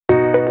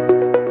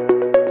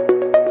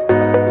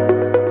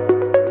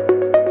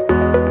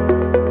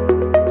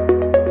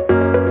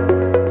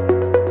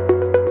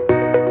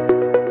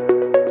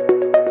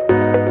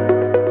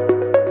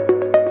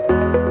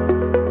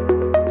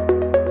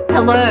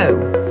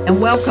and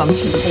welcome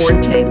to the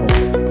Board Table,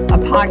 a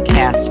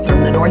podcast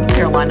from the North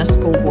Carolina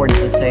School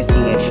Boards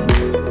Association.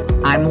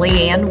 I'm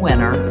Leanne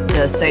Winter,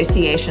 the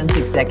association's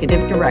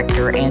executive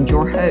director and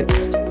your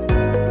host.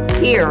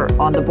 Here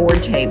on the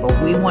Board Table,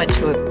 we want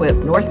to equip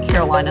North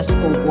Carolina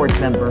school board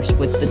members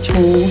with the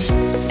tools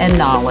and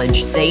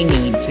knowledge they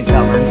need to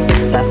govern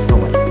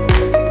successfully.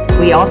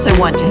 We also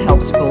want to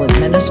help school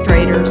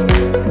administrators,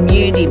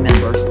 community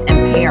members,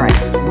 and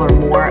parents learn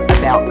more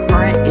about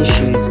current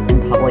issues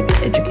in public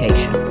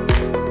education.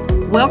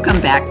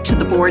 Welcome back to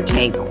the Board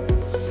Table.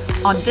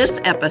 On this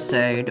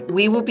episode,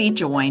 we will be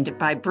joined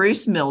by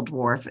Bruce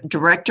Mildorf,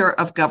 Director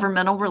of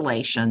Governmental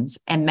Relations,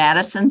 and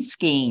Madison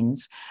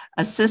Skeens,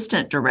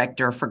 Assistant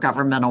Director for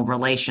Governmental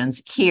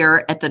Relations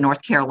here at the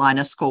North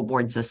Carolina School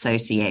Boards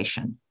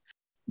Association.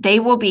 They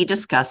will be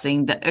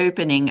discussing the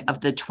opening of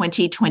the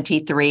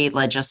 2023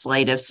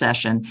 legislative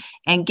session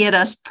and get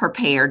us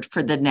prepared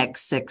for the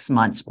next 6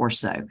 months or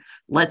so.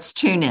 Let's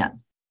tune in.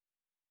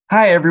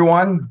 Hi,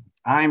 everyone.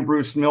 I'm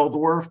Bruce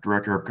Mildorf,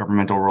 Director of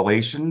Governmental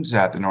Relations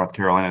at the North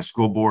Carolina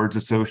School Boards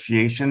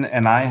Association,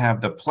 and I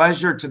have the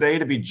pleasure today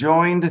to be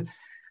joined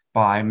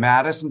by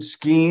Madison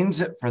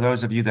Skeens. For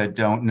those of you that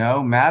don't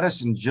know,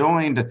 Madison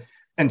joined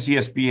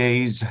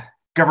NCSBA's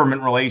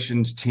Government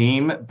Relations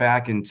team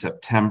back in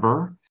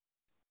September.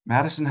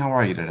 Madison, how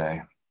are you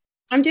today?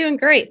 I'm doing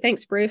great.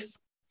 Thanks, Bruce.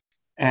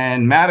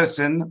 And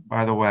Madison,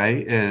 by the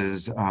way,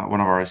 is one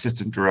of our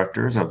Assistant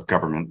Directors of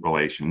Government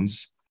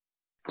Relations.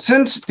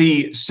 Since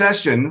the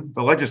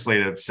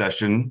legislative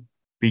session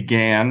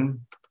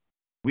began,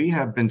 we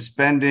have been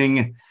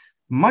spending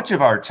much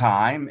of our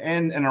time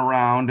in and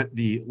around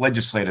the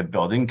legislative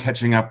building,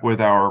 catching up with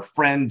our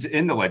friends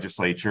in the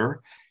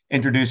legislature,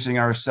 introducing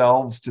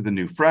ourselves to the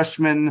new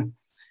freshmen,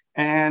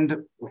 and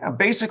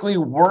basically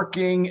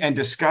working and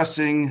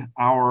discussing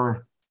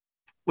our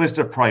list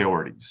of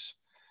priorities.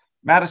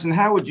 Madison,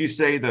 how would you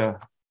say the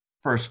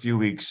first few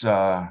weeks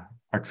are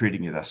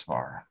treating you thus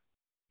far?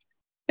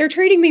 They're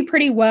treating me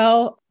pretty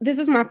well. This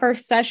is my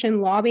first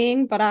session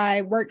lobbying, but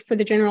I worked for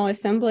the General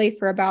Assembly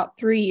for about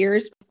 3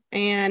 years,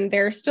 and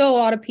there are still a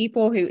lot of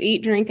people who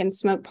eat, drink, and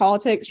smoke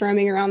politics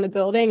roaming around the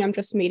building. I'm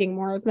just meeting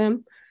more of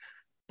them.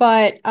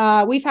 But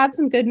we've had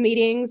some good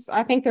meetings.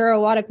 I think there are a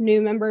lot of new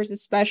members,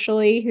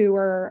 especially, who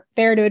are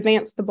there to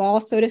advance the ball,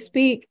 so to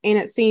speak. And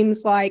it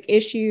seems like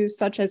issues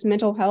such as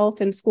mental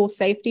health and school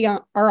safety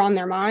are on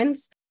their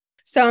minds.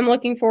 So I'm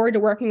looking forward to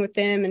working with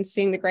them and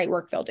seeing the great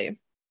work they'll do.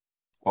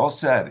 Well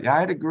said. Yeah,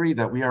 I'd agree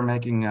that we are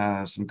making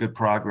some good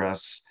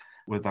progress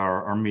with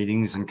our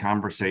meetings and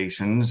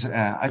conversations.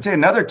 I'd say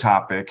another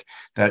topic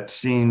that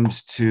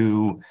seems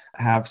to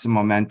have some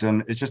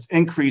momentum is just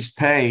increased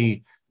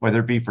pay, whether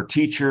it be for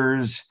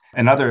teachers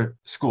and other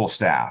school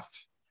staff.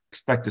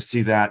 Expect to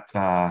see that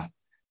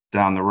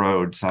down the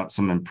road,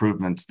 some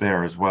improvements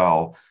there as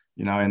well.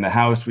 You know, in the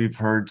House, we've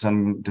heard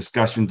some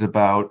discussions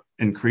about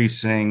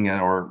increasing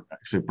or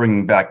actually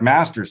bringing back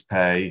master's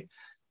pay.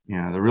 You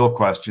know, the real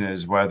question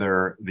is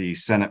whether the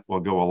Senate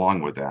will go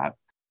along with that.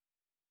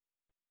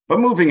 But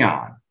moving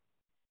on,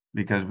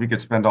 because we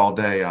could spend all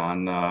day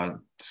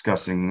on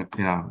discussing,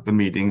 the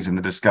meetings and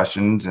the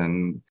discussions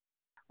and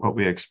what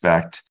we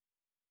expect.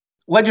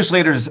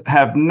 Legislators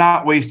have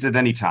not wasted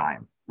any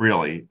time,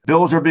 really.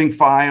 Bills are being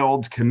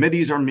filed,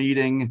 committees are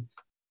meeting.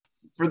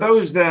 For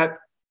those that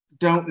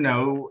don't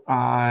know,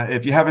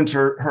 if you haven't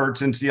heard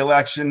since the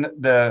election,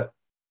 the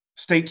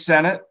state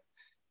Senate,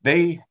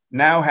 they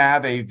now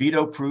have a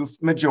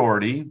veto-proof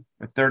majority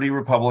with 30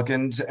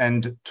 Republicans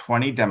and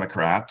 20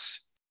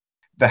 Democrats.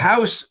 The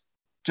House,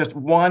 just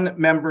one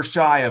member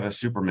shy of a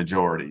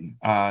supermajority.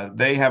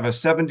 They have a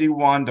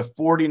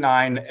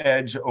 71-49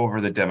 edge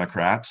over the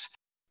Democrats.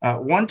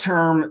 One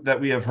term that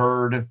we have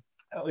heard,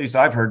 at least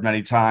I've heard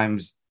many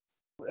times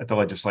at the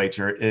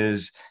legislature,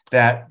 is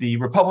that the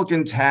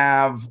Republicans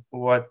have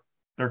what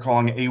they're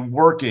calling a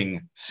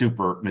working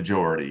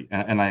supermajority.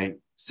 And I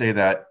say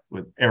that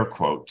with air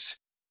quotes.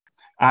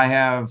 I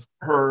have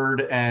heard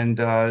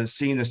and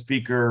seen the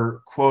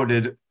speaker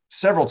quoted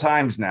several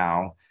times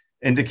now,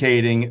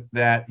 indicating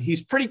that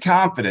he's pretty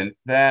confident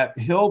that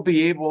he'll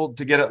be able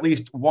to get at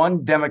least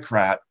one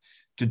Democrat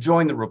to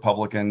join the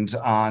Republicans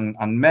on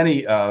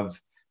many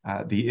of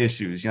the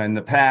issues. In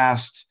the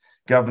past,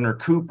 Governor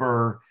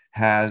Cooper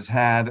has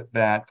had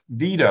that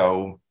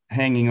veto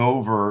hanging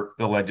over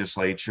the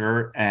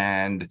legislature,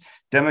 and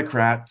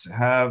Democrats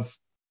have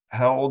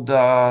held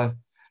the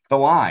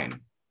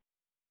line.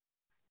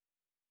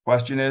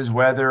 Question is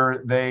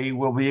whether they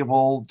will be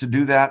able to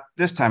do that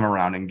this time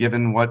around. And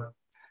given what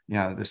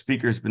the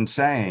speaker's been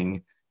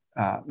saying,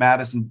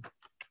 Madison,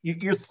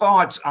 your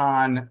thoughts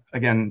on,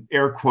 again,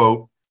 air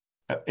quote,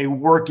 a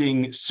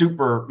working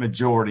super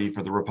majority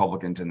for the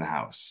Republicans in the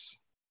House?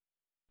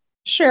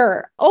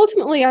 Sure.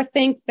 Ultimately, I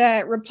think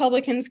that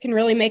Republicans can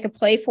really make a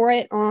play for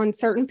it on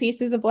certain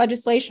pieces of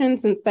legislation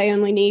since they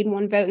only need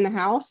one vote in the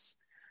House.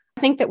 I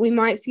think that we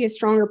might see a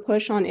stronger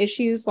push on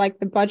issues like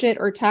the budget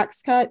or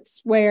tax cuts,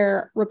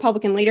 where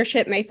Republican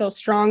leadership may feel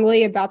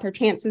strongly about their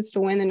chances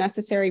to win the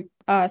necessary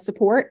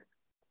support.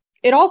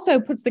 it also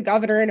puts the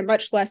governor in a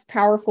much less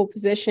powerful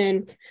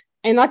position.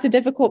 And that's a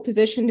difficult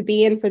position to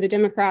be in for the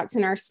Democrats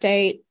in our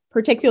state,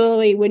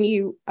 particularly when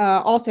you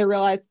also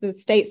realize the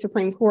state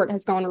Supreme Court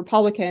has gone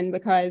Republican,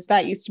 because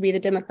that used to be the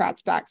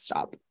Democrats'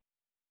 backstop.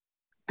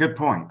 Good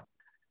point.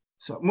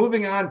 So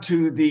moving on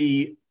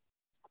to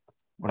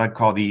what I'd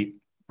call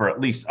for at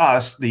least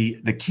us,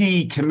 the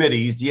key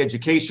committees, the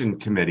education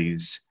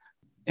committees.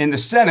 In the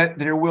Senate,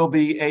 there will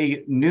be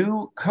a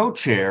new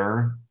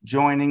co-chair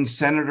joining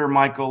Senator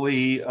Michael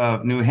Lee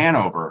of New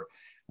Hanover.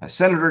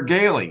 Senator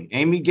Galey,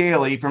 Amy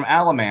Galey from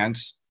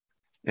Alamance,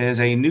 is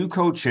a new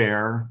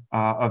co-chair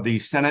of the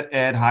Senate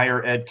Ed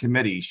Higher Ed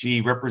Committee.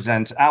 She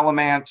represents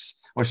Alamance,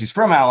 she's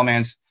from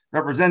Alamance,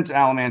 represents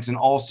Alamance, and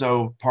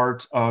also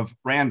part of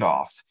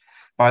Randolph.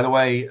 By the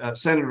way,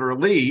 Senator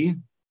Lee,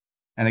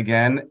 and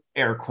again,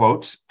 air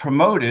quotes,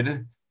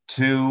 promoted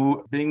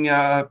to being,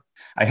 I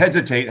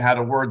hesitate how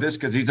to word this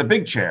because he's a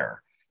big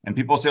chair. And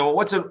people say, well,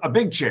 what's a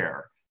big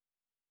chair?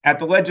 At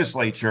the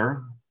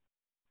legislature,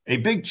 a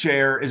big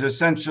chair is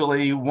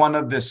essentially one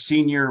of the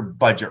senior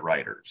budget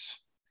writers.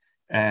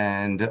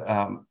 And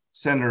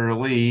Senator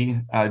Lee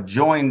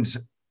joins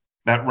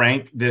that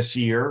rank this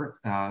year.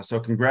 So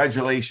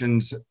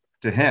congratulations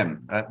to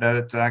him.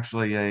 That's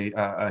actually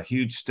a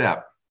huge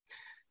step.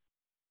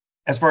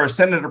 As far as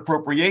Senate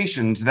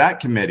Appropriations, that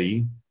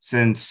committee,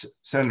 since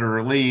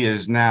Senator Lee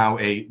is now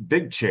a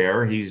big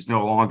chair, he's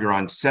no longer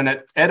on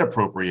Senate Ed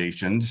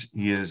Appropriations.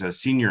 He is a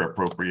senior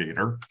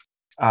appropriator.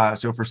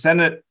 So for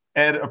Senate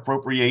Ed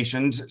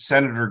Appropriations,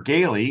 Senator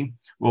Galey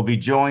will be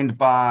joined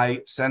by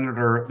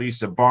Senator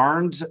Lisa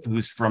Barnes,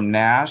 who's from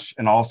Nash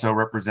and also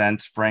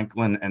represents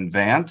Franklin and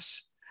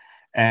Vance,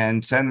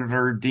 and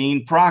Senator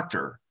Dean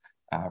Proctor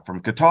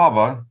from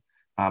Catawba,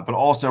 but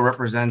also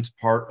represents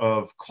part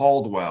of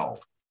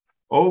Caldwell.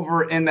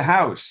 Over in the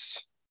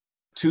House,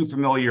 two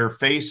familiar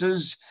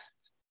faces,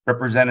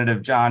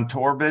 Representative John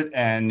Torbett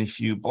and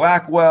Hugh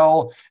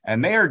Blackwell,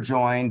 and they are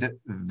joined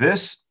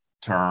this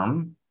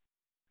term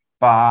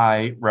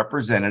by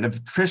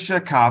Representative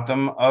Tricia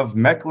Cotham of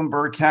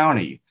Mecklenburg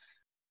County.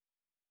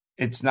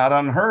 It's not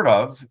unheard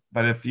of,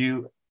 but if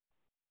you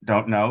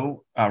don't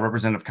know,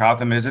 Representative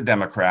Cotham is a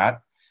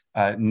Democrat,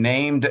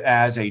 named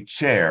as a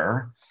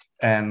chair.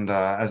 And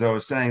as I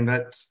was saying,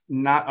 that's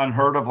not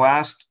unheard of.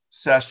 Last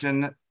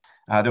session,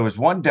 there was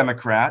one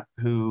Democrat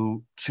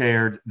who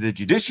chaired the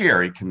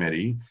Judiciary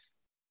Committee,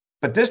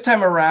 but this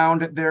time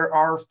around, there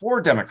are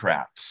 4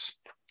 Democrats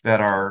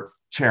that are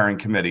chairing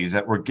committees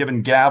that were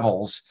given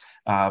gavels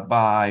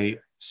by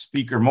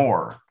Speaker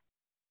Moore.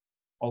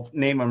 I'll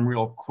name them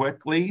real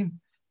quickly.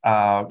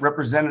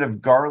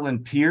 Representative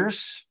Garland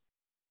Pierce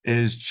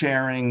is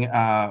chairing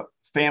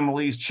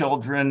Families,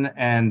 Children,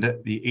 and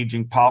the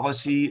Aging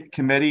Policy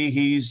Committee.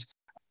 He's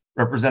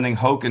representing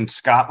Hoke and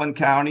Scotland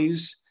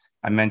counties.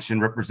 I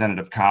mentioned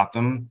Representative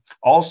Cotham.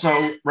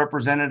 Also,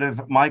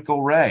 Representative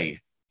Michael Ray.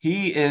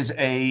 He is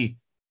a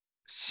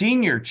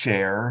senior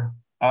chair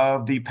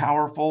of the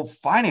powerful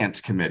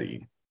Finance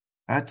Committee.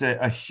 That's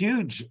a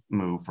huge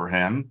move for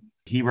him.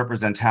 He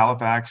represents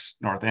Halifax,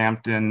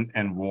 Northampton,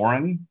 and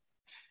Warren.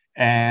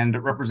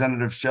 And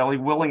Representative Shelley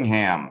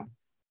Willingham,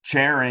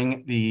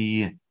 chairing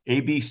the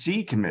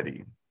ABC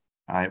Committee,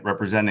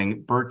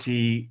 representing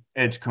Bertie,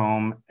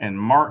 Edgecombe, and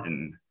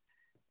Martin.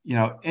 You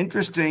know,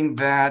 interesting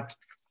that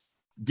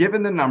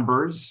given the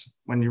numbers,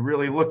 when you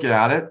really look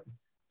at it,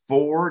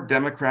 4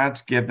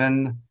 Democrats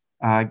given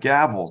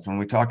gavels. When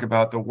we talk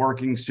about the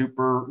working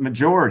super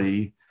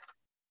majority,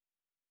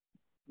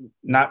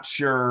 not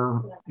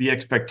sure the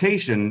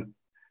expectation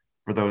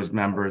for those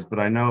members, but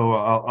I know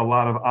a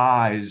lot of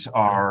eyes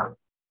are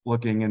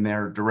looking in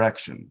their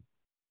direction.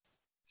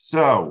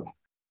 So,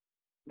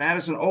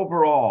 Madison,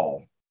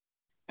 overall,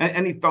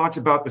 any thoughts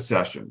about the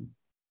session?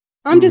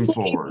 I'm just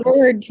looking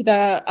forward to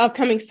the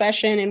upcoming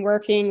session and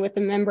working with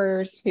the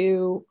members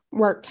who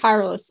work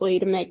tirelessly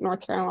to make North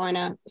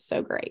Carolina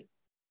so great.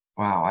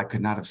 Wow, I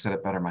could not have said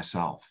it better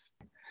myself.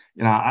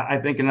 You know,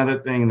 I think another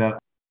thing that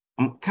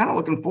I'm kind of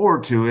looking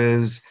forward to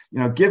is, you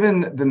know,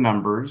 given the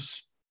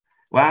numbers,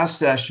 last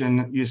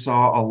session you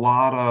saw a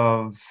lot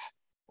of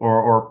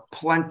or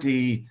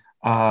plenty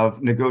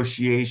of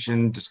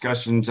negotiation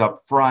discussions up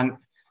front.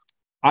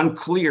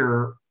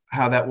 Unclear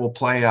how that will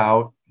play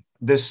out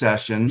this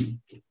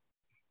session.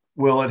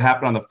 Will it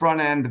happen on the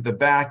front end, the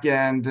back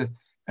end?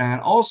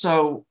 And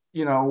also,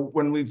 you know,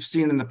 when we've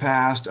seen in the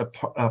past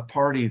a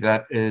party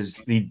that is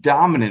the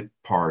dominant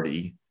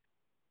party,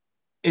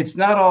 it's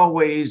not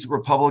always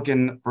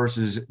Republican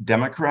versus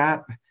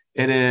Democrat.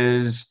 It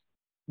is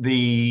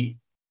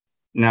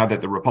now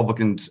that the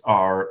Republicans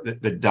are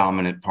the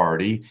dominant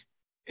party,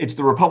 it's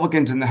the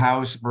Republicans in the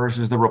House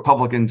versus the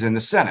Republicans in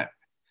the Senate.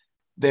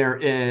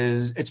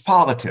 It's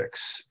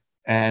politics.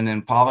 And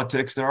in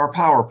politics, there are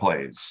power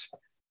plays.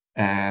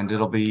 And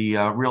it'll be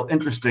real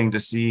interesting to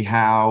see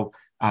how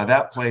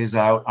that plays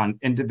out on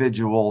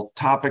individual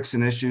topics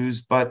and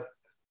issues, but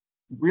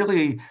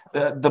really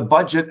the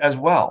budget as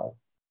well.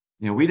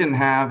 You know, we didn't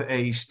have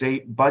a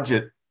state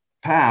budget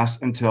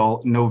passed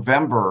until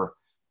November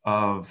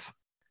of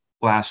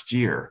last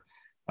year.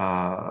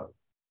 when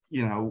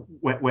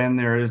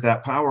there is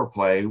that power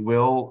play,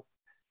 will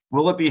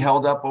it be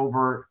held up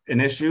over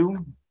an issue?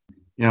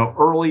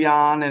 Early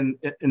on in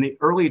the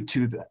early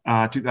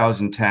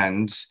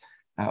 2010s,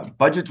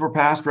 budgets were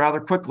passed rather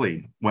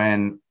quickly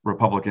when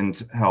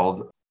Republicans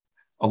held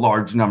a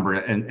large number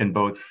in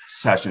both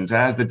sessions.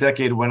 As the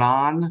decade went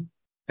on,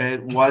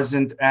 it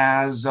wasn't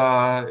as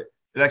it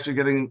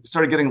actually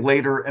started getting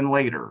later and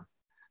later.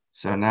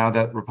 So now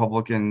that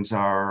Republicans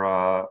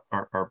are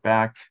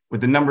back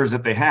with the numbers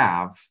that they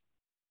have,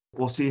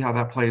 we'll see how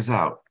that plays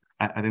out.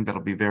 I think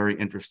that'll be very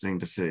interesting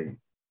to see.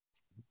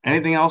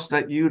 Anything else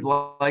that you'd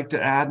like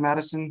to add,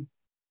 Madison?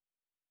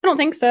 I don't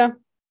think so.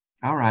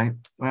 All right.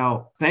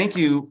 Well, thank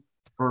you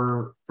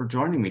for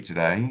joining me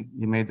today.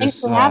 You made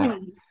this Thanks for having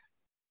me.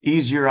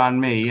 Easier on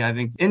me. I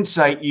think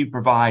insight you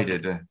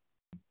provided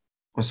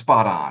was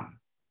spot on.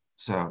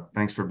 So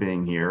thanks for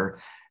being here.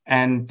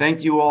 And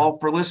thank you all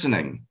for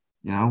listening.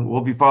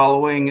 We'll be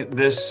following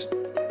this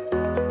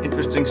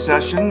interesting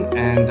session,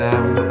 and we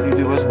hope you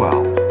do as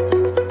well.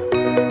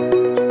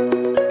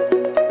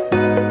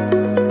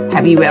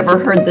 Have you ever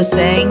heard the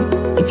saying,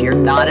 if you're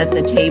not at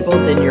the table,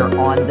 then you're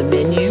on the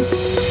menu?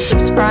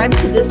 Subscribe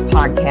to this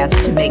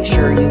podcast to make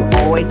sure you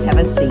always have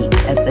a seat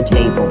at the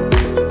table.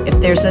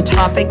 If there's a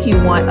topic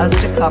you want us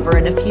to cover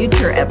in a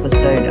future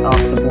episode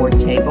of The Board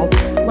Table,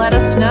 let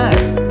us know.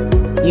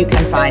 You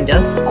can find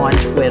us on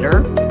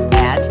Twitter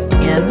at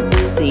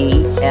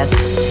NCSBA,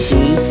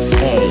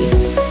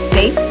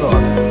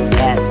 Facebook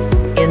at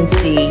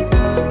NC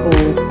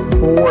School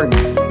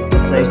Boards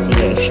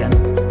Association,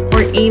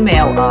 or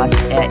email us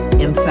at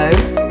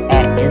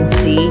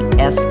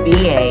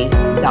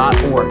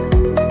info@ncsba.org.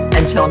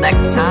 Until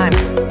next time.